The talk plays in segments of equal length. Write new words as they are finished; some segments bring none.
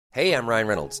Hey, I'm Ryan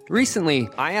Reynolds. Recently,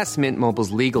 I asked Mint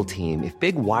Mobile's legal team if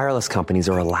big wireless companies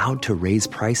are allowed to raise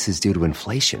prices due to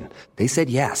inflation. They said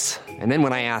yes. And then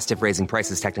when I asked if raising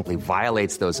prices technically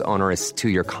violates those onerous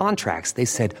two-year contracts, they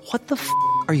said, "What the f***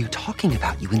 are you talking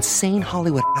about, you insane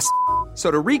Hollywood ass?" So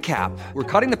to recap, we're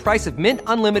cutting the price of Mint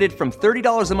Unlimited from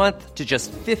 $30 a month to just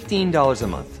 $15 a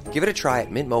month. Give it a try at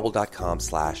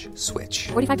mintmobile.com/switch.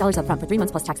 $45 up front for 3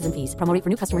 months plus taxes and fees. Promo rate for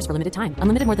new customers for limited time.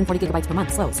 Unlimited more than 40 gigabytes per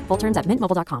month. Slows full terms at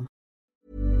mintmobile.com.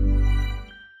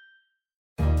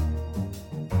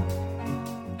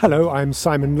 Hello, I'm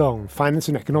Simon Long, Finance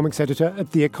and Economics Editor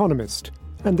at The Economist,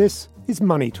 and this is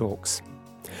Money Talks.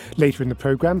 Later in the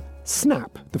programme,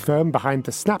 Snap, the firm behind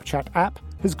the Snapchat app,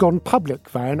 has gone public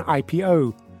via an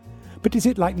IPO. But is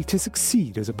it likely to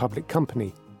succeed as a public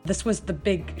company? This was the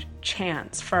big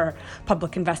chance for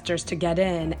public investors to get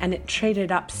in, and it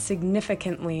traded up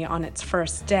significantly on its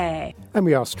first day. And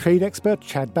we asked trade expert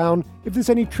Chad Bown if there's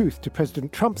any truth to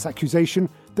President Trump's accusation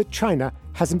that China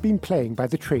hasn't been playing by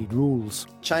the trade rules.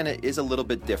 China is a little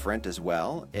bit different as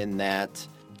well in that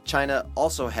China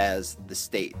also has the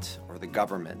state or the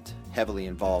government heavily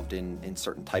involved in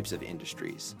certain types of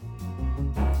industries.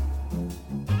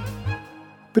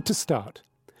 But to start,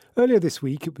 earlier this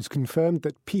week it was confirmed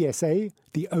that PSA,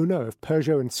 the owner of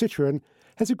Peugeot and Citroën,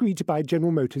 has agreed to buy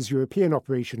General Motors' European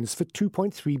operations for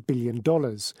 $2.3 billion,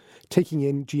 taking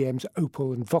in GM's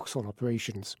Opel and Vauxhall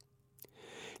operations.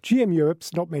 GM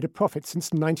Europe's not made a profit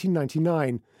since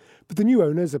 1999, but the new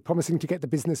owners are promising to get the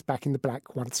business back in the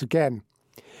black once again.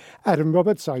 Adam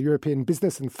Roberts, our European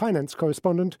business and finance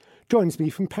correspondent, joins me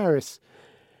from Paris.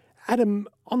 Adam,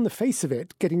 on the face of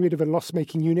it, getting rid of a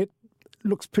loss-making unit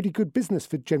looks pretty good business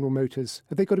for General Motors.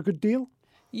 Have they got a good deal?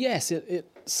 Yes,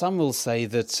 some will say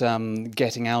that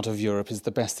getting out of Europe is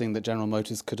the best thing that General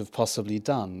Motors could have possibly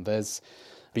done. There's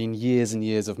been years and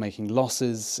years of making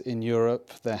losses in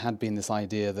Europe. There had been this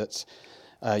idea that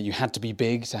you had to be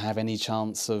big to have any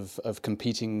chance of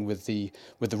competing with the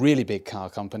really big car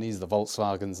companies, the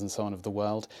Volkswagens and so on of the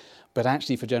world. But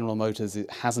actually for General Motors, it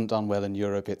hasn't done well in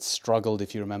Europe. It struggled,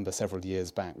 if you remember, several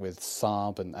years back with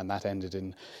Saab, and that ended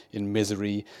in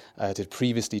misery. It had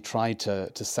previously tried to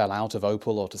sell out of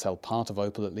Opel, or to sell part of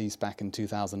Opel at least, back in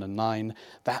 2009.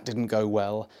 That didn't go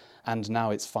well, and now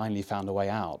it's finally found a way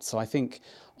out. So I think,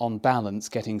 on balance,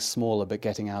 getting smaller but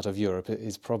getting out of Europe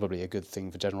is probably a good thing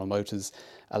for General Motors,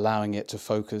 allowing it to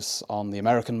focus on the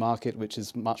American market, which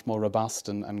is much more robust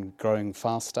and growing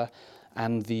faster,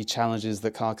 and the challenges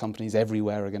that car companies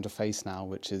everywhere are going to face now,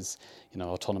 which is,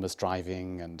 autonomous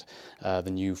driving and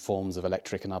the new forms of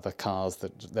electric and other cars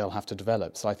that they'll have to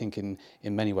develop. So I think in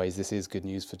many ways this is good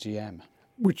news for GM.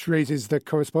 Which raises the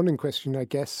corresponding question, I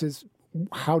guess, is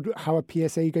how are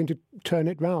PSA going to turn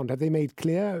it round? Have they made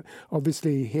clear?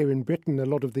 Obviously, here in Britain, a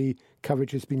lot of the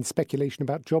coverage has been speculation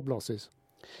about job losses.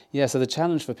 Yeah, so the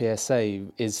challenge for PSA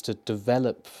is to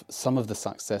develop some of the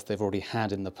success they've already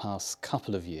had in the past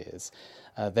couple of years.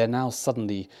 They're now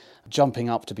suddenly jumping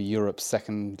up to be Europe's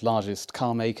second largest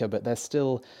car maker, but they're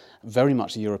still very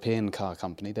much a European car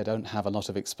company. They don't have a lot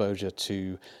of exposure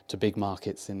to big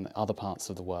markets in other parts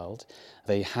of the world.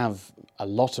 They have a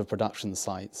lot of production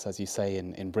sites, as you say,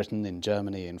 in Britain, in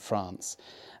Germany, in France.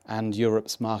 And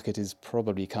Europe's market is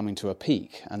probably coming to a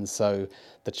peak. And so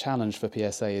the challenge for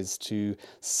PSA is to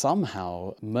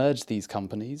somehow merge these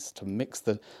companies, to mix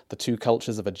the two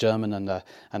cultures of a German and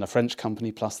a French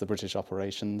company plus the British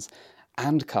operations,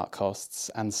 and cut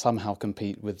costs, and somehow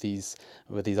compete with these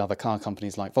other car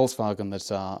companies like Volkswagen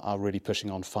that are really pushing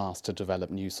on fast to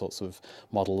develop new sorts of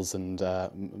models and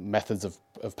methods of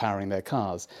powering their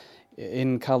cars.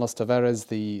 In Carlos Tavares,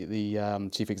 the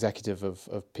chief executive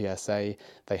of PSA,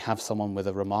 they have someone with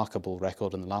a remarkable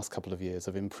record in the last couple of years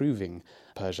of improving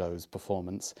Peugeot's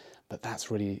performance, but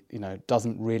that's really,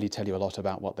 doesn't really tell you a lot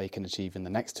about what they can achieve in the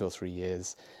next 2 or 3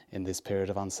 years in this period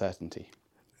of uncertainty.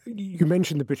 You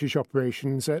mentioned the British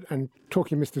operations, and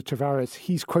talking to Mr. Tavares,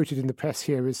 he's quoted in the press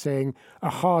here as saying a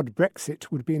hard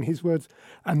Brexit would be, in his words,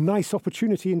 a nice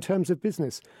opportunity in terms of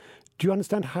business. Do you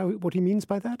understand what he means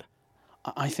by that?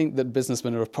 I think that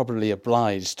businessmen are probably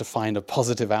obliged to find a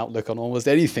positive outlook on almost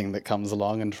anything that comes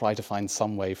along and try to find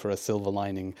some way for a silver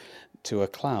lining to a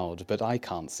cloud. But I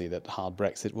can't see that hard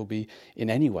Brexit will be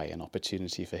in any way an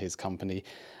opportunity for his company.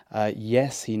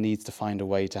 Yes, he needs to find a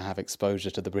way to have exposure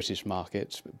to the British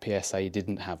market. PSA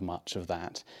didn't have much of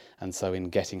that. And so in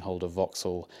getting hold of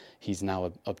Vauxhall, he's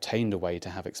now obtained a way to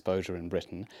have exposure in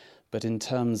Britain. But in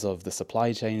terms of the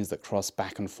supply chains that cross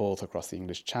back and forth across the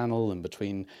English Channel and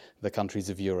between the countries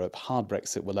of Europe, hard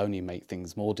Brexit will only make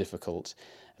things more difficult.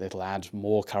 It'll add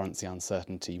more currency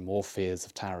uncertainty, more fears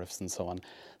of tariffs and so on.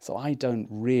 So I don't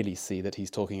really see that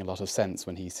he's talking a lot of sense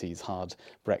when he sees hard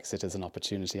Brexit as an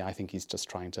opportunity. I think he's just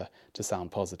trying to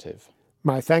sound positive.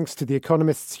 My thanks to The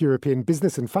Economist's European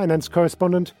business and finance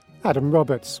correspondent, Adam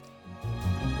Roberts.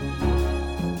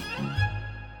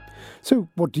 So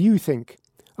what do you think?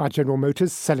 Are General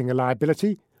Motors selling a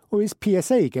liability, or is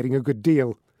PSA getting a good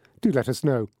deal? Do let us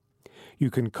know. You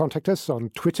can contact us on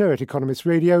Twitter at Economist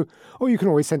Radio, or you can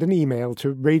always send an email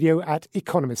to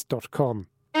radio@economist.com.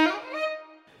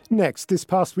 Next, this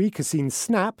past week has seen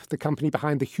Snap, the company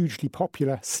behind the hugely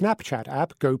popular Snapchat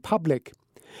app, go public.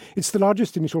 It's the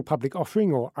largest initial public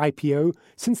offering, or IPO,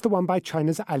 since the one by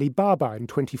China's Alibaba in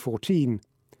 2014.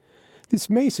 This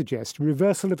may suggest a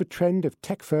reversal of a trend of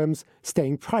tech firms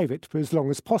staying private for as long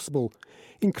as possible,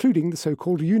 including the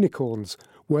so-called unicorns,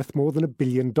 worth more than $1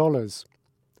 billion.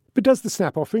 But does the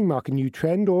Snap offering mark a new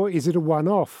trend, or is it a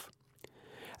one-off?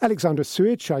 Alexandra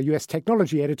Suich, our US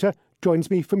technology editor, joins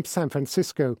me from San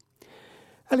Francisco.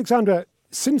 Alexandra,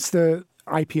 since the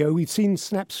IPO, we've seen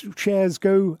Snap's shares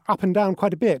go up and down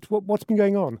quite a bit. What's been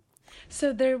going on?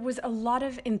 So there was a lot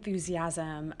of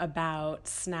enthusiasm about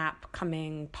Snap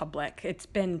coming public. It's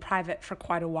been private for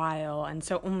quite a while, and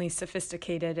so only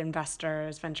sophisticated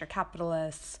investors, venture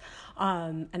capitalists,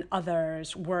 and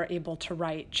others were able to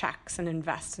write checks and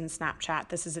invest in Snapchat.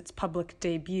 This is its public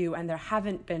debut, and there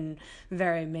haven't been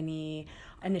very many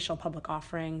initial public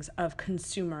offerings of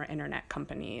consumer internet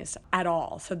companies at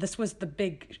all. So this was the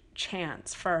big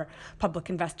chance for public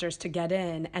investors to get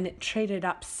in, and it traded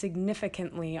up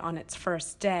significantly on its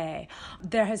first day.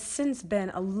 There has since been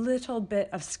a little bit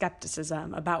of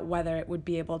skepticism about whether it would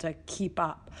be able to keep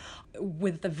up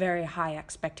with the very high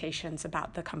expectations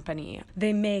about the company.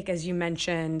 They make, as you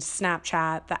mentioned,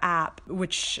 Snapchat, the app,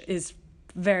 which is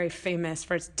very famous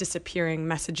for its disappearing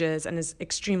messages and is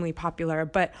extremely popular,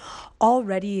 but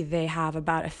already they have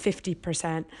about a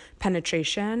 50%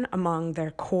 penetration among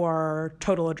their core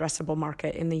total addressable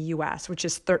market in the US, which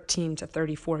is 13 to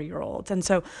 34-year-olds. And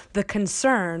so the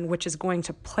concern, which is going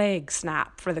to plague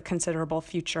Snap for the considerable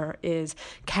future, is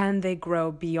can they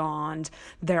grow beyond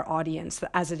their audience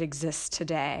as it exists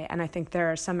today? And I think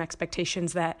there are some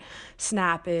expectations that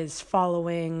Snap is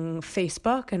following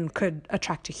Facebook and could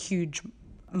attract a huge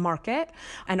market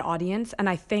and audience, and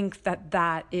I think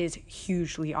that is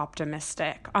hugely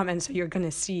optimistic. And so you're going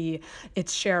to see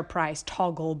its share price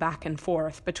toggle back and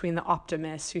forth between the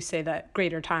optimists who say that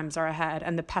greater times are ahead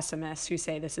and the pessimists who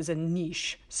say this is a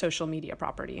niche social media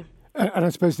property. And I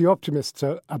suppose the optimists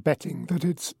are betting that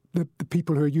it's the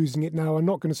people who are using it now are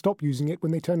not going to stop using it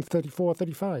when they turn 34 or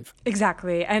 35.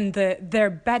 Exactly. And they're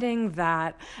betting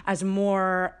that as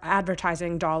more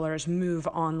advertising dollars move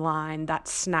online, that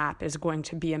Snap is going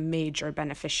to be a major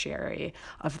beneficiary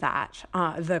of that.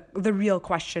 The real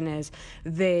question is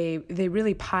they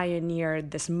really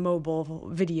pioneered this mobile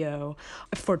video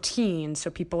for teens. So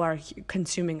people are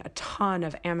consuming a ton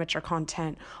of amateur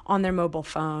content on their mobile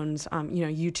phones.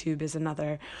 YouTube is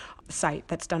another site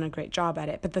that's done a great job at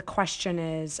it. But the question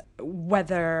is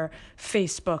whether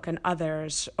Facebook and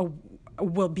others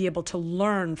will be able to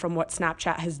learn from what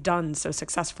Snapchat has done so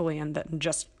successfully and then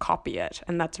just copy it.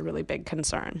 And that's a really big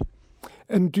concern.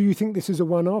 And do you think this is a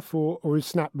one-off, or is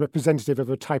Snap representative of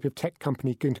a type of tech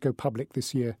company going to go public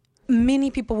this year? Many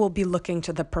people will be looking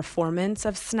to the performance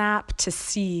of Snap to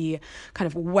see kind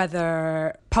of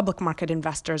whether public market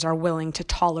investors are willing to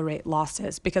tolerate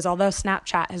losses, because although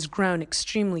Snapchat has grown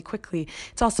extremely quickly,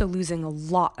 it's also losing a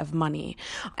lot of money,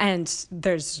 and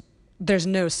there's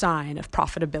no sign of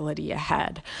profitability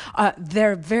ahead.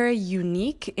 They're very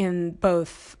unique in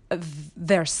both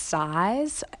their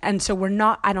size, and so we're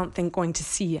not, I don't think, going to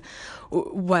see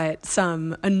what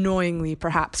some annoyingly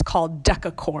perhaps called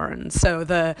decacorns, so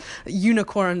the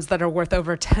unicorns that are worth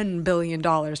over $10 billion,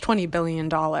 $20 billion,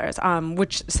 of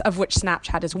which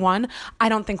Snapchat is one. I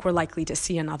don't think we're likely to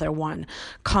see another one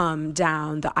come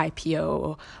down the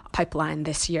IPO pipeline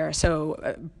this year.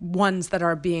 So ones that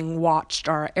are being watched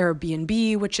are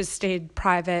Airbnb, which has stayed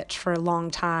private for a long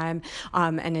time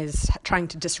and is trying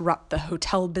to disrupt the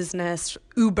hotel business business,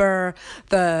 Uber,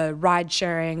 the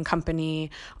ride-sharing company,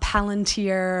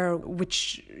 Palantir,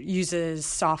 which uses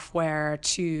software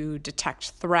to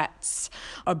detect threats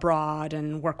abroad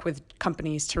and work with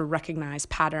companies to recognize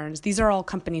patterns. These are all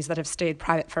companies that have stayed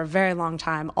private for a very long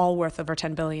time, all worth over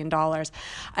 $10 billion.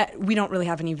 We don't really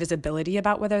have any visibility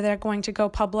about whether they're going to go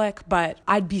public, but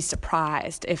I'd be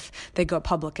surprised if they go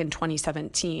public in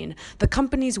 2017. The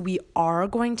companies we are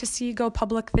going to see go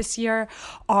public this year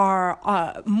are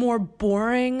more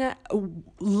boring,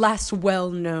 less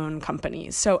well-known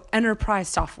companies. So enterprise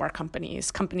software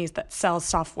companies that sell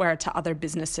software to other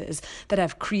businesses that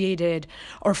have created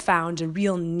or found a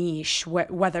real niche,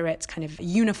 whether it's kind of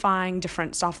unifying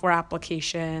different software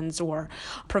applications or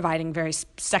providing very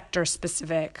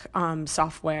sector-specific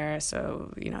software.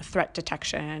 So, threat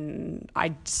detection,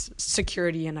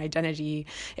 security and identity,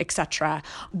 etc.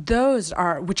 Those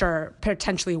which are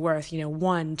potentially worth,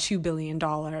 $1-2 billion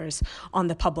on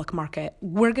the public market.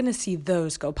 We're going to see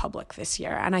those go public this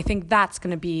year. And I think that's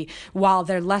going to be, while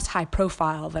they're less high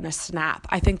profile than a Snap,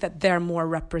 I think that they're more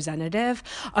representative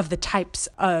of the types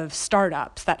of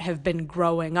startups that have been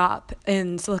growing up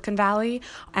in Silicon Valley,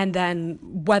 and then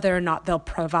whether or not they'll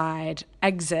provide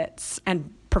exits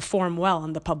and perform well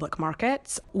in the public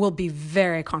markets will be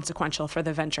very consequential for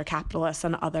the venture capitalists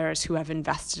and others who have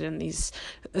invested in these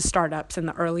startups in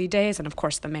the early days, and of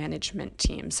course the management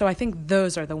team. So I think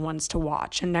those are the ones to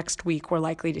watch. And next week we're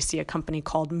likely to see a company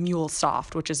called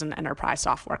MuleSoft, which is an enterprise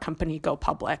software company, go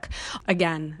public.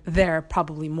 Again, they're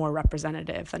probably more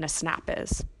representative than a Snap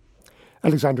is.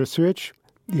 Alexandra Suich,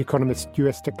 The Economist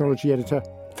US technology editor,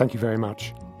 thank you very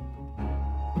much.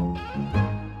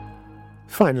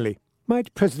 Finally,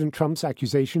 might President Trump's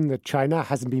accusation that China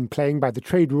hasn't been playing by the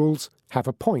trade rules have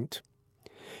a point?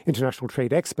 International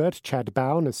trade expert Chad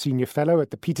Bown, a senior fellow at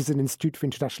the Peterson Institute for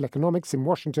International Economics in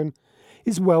Washington,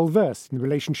 is well versed in the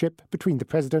relationship between the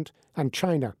president and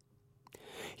China.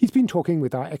 He's been talking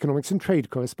with our economics and trade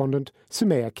correspondent,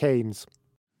 Soumaya Keynes.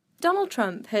 Donald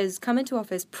Trump has come into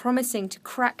office promising to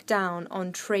crack down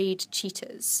on trade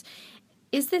cheaters.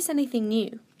 Is this anything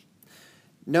new?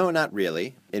 No, not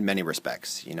really, in many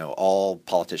respects. All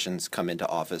politicians come into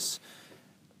office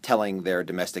telling their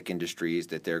domestic industries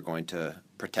that they're going to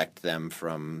protect them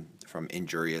from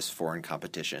injurious foreign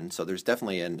competition. So there's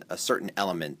definitely a certain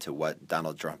element to what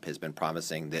Donald Trump has been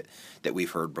promising that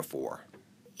we've heard before.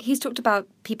 He's talked about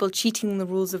people cheating the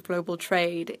rules of global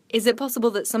trade. Is it possible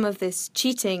that some of this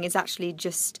cheating is actually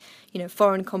just,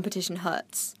 foreign competition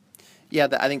hurts? Yeah,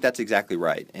 I think that's exactly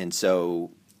right. And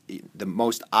so the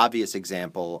most obvious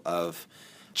example of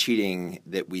cheating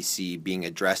that we see being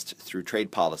addressed through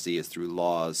trade policy is through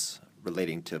laws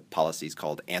relating to policies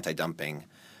called anti-dumping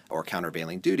or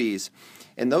countervailing duties.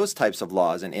 And those types of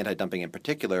laws, and anti-dumping in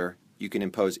particular, you can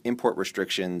impose import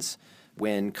restrictions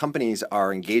when companies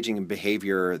are engaging in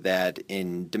behavior that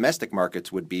in domestic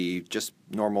markets would be just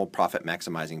normal profit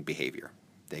maximizing behavior.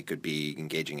 They could be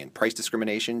engaging in price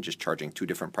discrimination, just charging two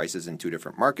different prices in two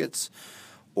different markets,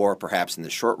 or perhaps in the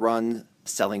short run,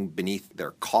 selling beneath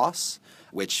their costs,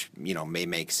 which may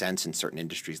make sense in certain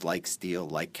industries like steel,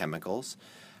 like chemicals.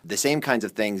 The same kinds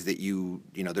of things that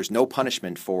there's no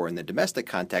punishment for in the domestic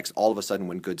context, all of a sudden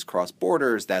when goods cross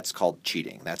borders, that's called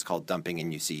cheating. That's called dumping,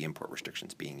 and you see import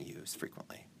restrictions being used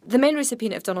frequently. The main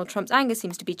recipient of Donald Trump's anger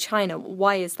seems to be China.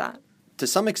 Why is that? To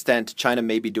some extent, China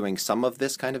may be doing some of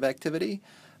this kind of activity,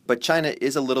 but China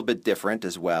is a little bit different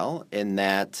as well in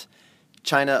that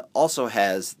China also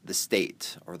has the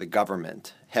state or the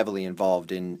government heavily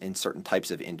involved in certain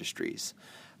types of industries.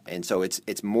 And so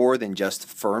it's more than just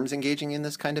firms engaging in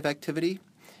this kind of activity.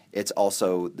 It's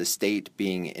also the state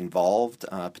being involved,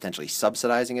 potentially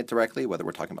subsidizing it directly, whether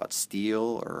we're talking about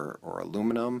steel or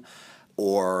aluminum,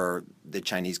 or the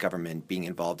Chinese government being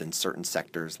involved in certain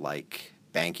sectors like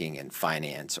banking and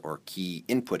finance or key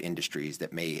input industries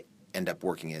that may end up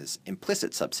working as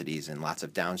implicit subsidies in lots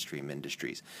of downstream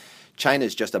industries. China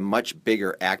is just a much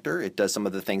bigger actor. It does some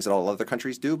of the things that all other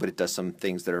countries do, but it does some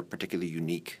things that are particularly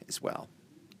unique as well.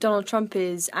 Donald Trump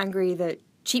is angry that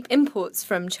cheap imports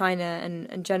from China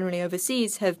and generally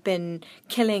overseas have been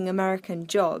killing American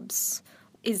jobs.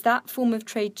 Is that form of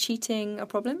trade cheating a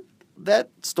problem? That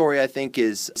story, I think,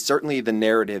 is certainly the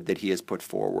narrative that he has put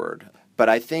forward. But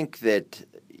I think that,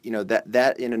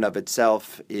 that in and of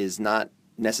itself is not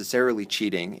necessarily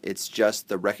cheating. It's just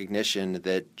the recognition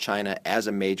that China as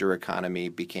a major economy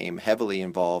became heavily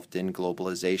involved in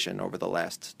globalization over the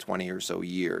last 20 or so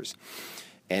years.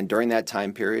 And during that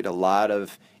time period, a lot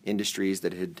of industries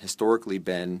that had historically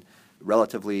been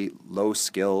relatively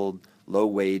low-skilled,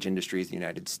 low-wage industries in the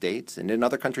United States and in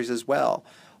other countries as well,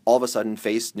 all of a sudden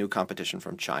faced new competition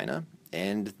from China.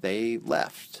 and they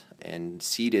left and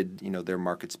ceded, their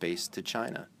market space to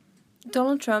China.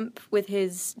 Donald Trump, with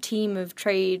his team of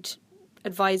trade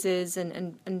advisors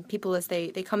and people as they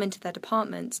come into their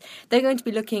departments, they're going to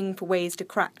be looking for ways to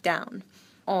crack down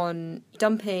on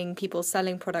dumping people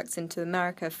selling products into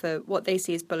America for what they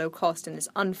see as below cost in this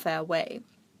unfair way.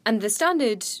 And the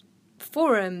standard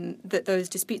forum that those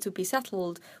disputes would be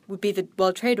settled would be the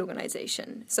World Trade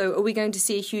Organization. So are we going to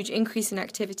see a huge increase in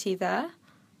activity there?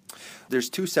 There's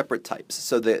two separate types.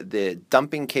 So the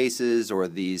dumping cases or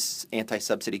these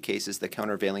anti-subsidy cases, the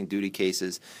countervailing duty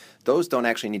cases, those don't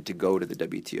actually need to go to the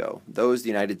WTO. Those the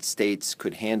United States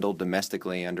could handle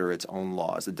domestically under its own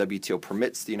laws. The WTO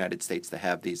permits the United States to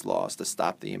have these laws to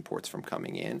stop the imports from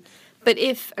coming in. But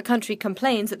if a country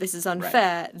complains that this is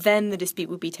unfair, then the dispute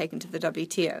would be taken to the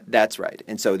WTO. That's right.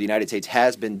 And so the United States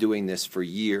has been doing this for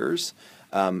years,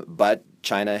 but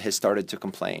China has started to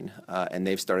complain, and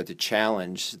they've started to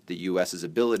challenge the U.S.'s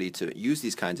ability to use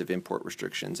these kinds of import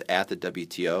restrictions at the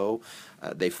WTO.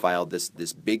 They filed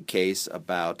this big case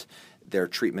about their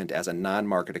treatment as a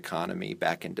non-market economy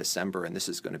back in December, and this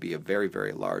is going to be a very,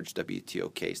 very large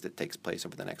WTO case that takes place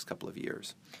over the next couple of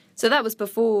years. So that was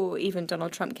before even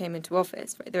Donald Trump came into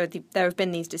office, right? There have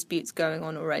been these disputes going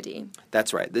on already.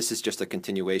 That's right. This is just a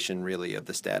continuation, really, of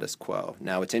the status quo.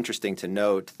 Now, it's interesting to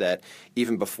note that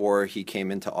even before he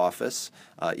came into office,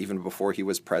 even before he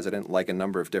was president, like a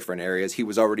number of different areas, he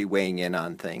was already weighing in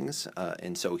on things.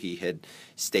 And so he had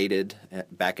stated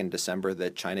back in December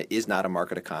that China is not a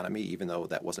market economy, even though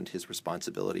that wasn't his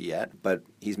responsibility yet. But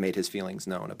he's made his feelings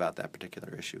known about that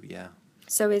particular issue, yeah.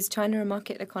 So is China a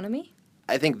market economy?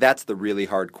 I think that's the really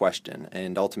hard question,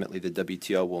 and ultimately the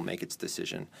WTO will make its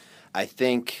decision. I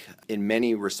think in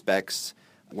many respects,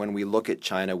 when we look at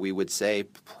China, we would say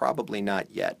probably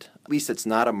not yet. At least it's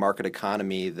not a market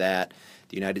economy that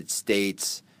the United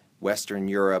States, Western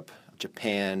Europe,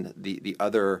 Japan, the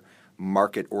other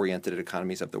market-oriented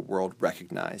economies of the world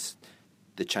recognize.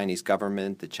 The Chinese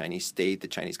government, the Chinese state, the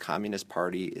Chinese Communist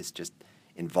Party is just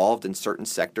involved in certain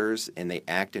sectors, and they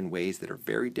act in ways that are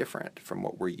very different from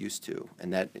what we're used to,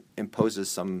 and that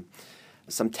imposes some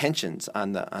tensions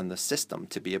on the system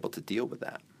to be able to deal with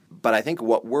that. But I think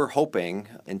what we're hoping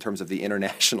in terms of the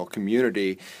international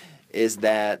community is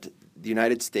that the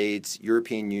United States,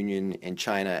 European Union, and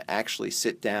China actually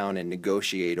sit down and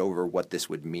negotiate over what this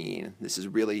would mean. This is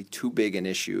really too big an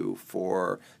issue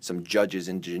for some judges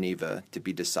in Geneva to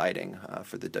be deciding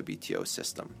for the WTO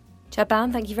system. Chad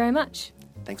Bown, thank you very much.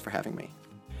 Thanks for having me.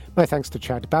 My thanks to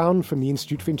Chad Bown from the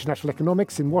Institute for International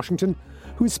Economics in Washington,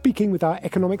 who is speaking with our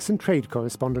economics and trade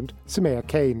correspondent, Soumaya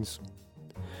Keynes.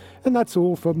 And that's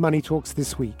all for Money Talks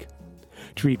this week.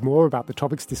 To read more about the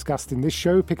topics discussed in this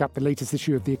show, pick up the latest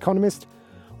issue of The Economist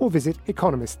or visit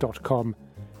economist.com.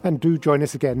 And do join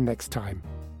us again next time.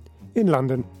 In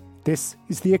London, this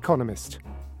is The Economist.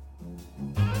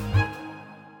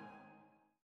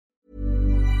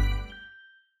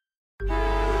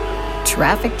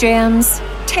 Traffic jams,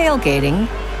 tailgating,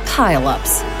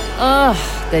 pile-ups.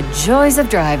 Ugh, the joys of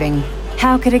driving.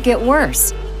 How could it get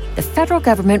worse? The federal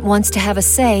government wants to have a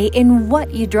say in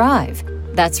what you drive.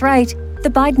 That's right. The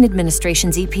Biden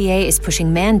administration's EPA is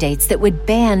pushing mandates that would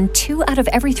ban 2 out of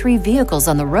every 3 vehicles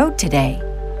on the road today.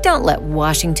 Don't let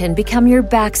Washington become your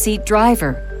backseat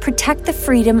driver. Protect the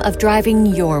freedom of driving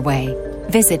your way.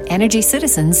 Visit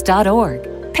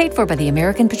EnergyCitizens.org. Paid for by the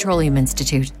American Petroleum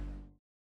Institute.